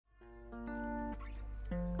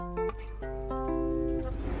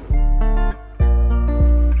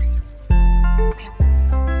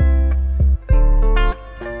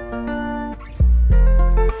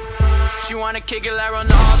wanna kick it like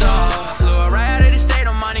Ronaldo. Flew her right out of the state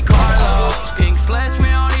on Monte Carlo. Pink slips, we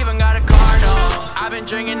don't even got a car, no. I've been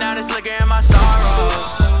drinking now this liquor in my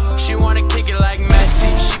sorrows. She wanna kick it like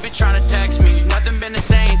Messi. She been tryna text me. Nothing been the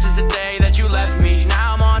same since the day that you left me.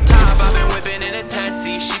 Now I'm on top, I've been whipping in a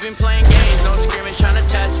Tessie. She been playing games, no scrimmage tryna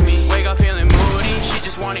test me. Wake up feeling moody, she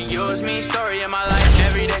just wanna use me. Story of my life,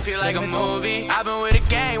 every day feel like a movie. I've been with a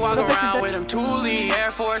gang, walk around with them Thule.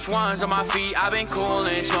 Air Force Ones on my feet, I've been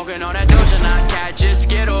coolin'. Smoking on that Doja, not cat, just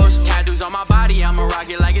Skittles. Tattoos on my body, I'ma rock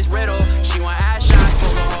it like it's Riddle. She want ass shots,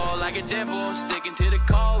 poke a hole like a dimple. Sticking to the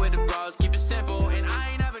code with the bros, keep it simple. And I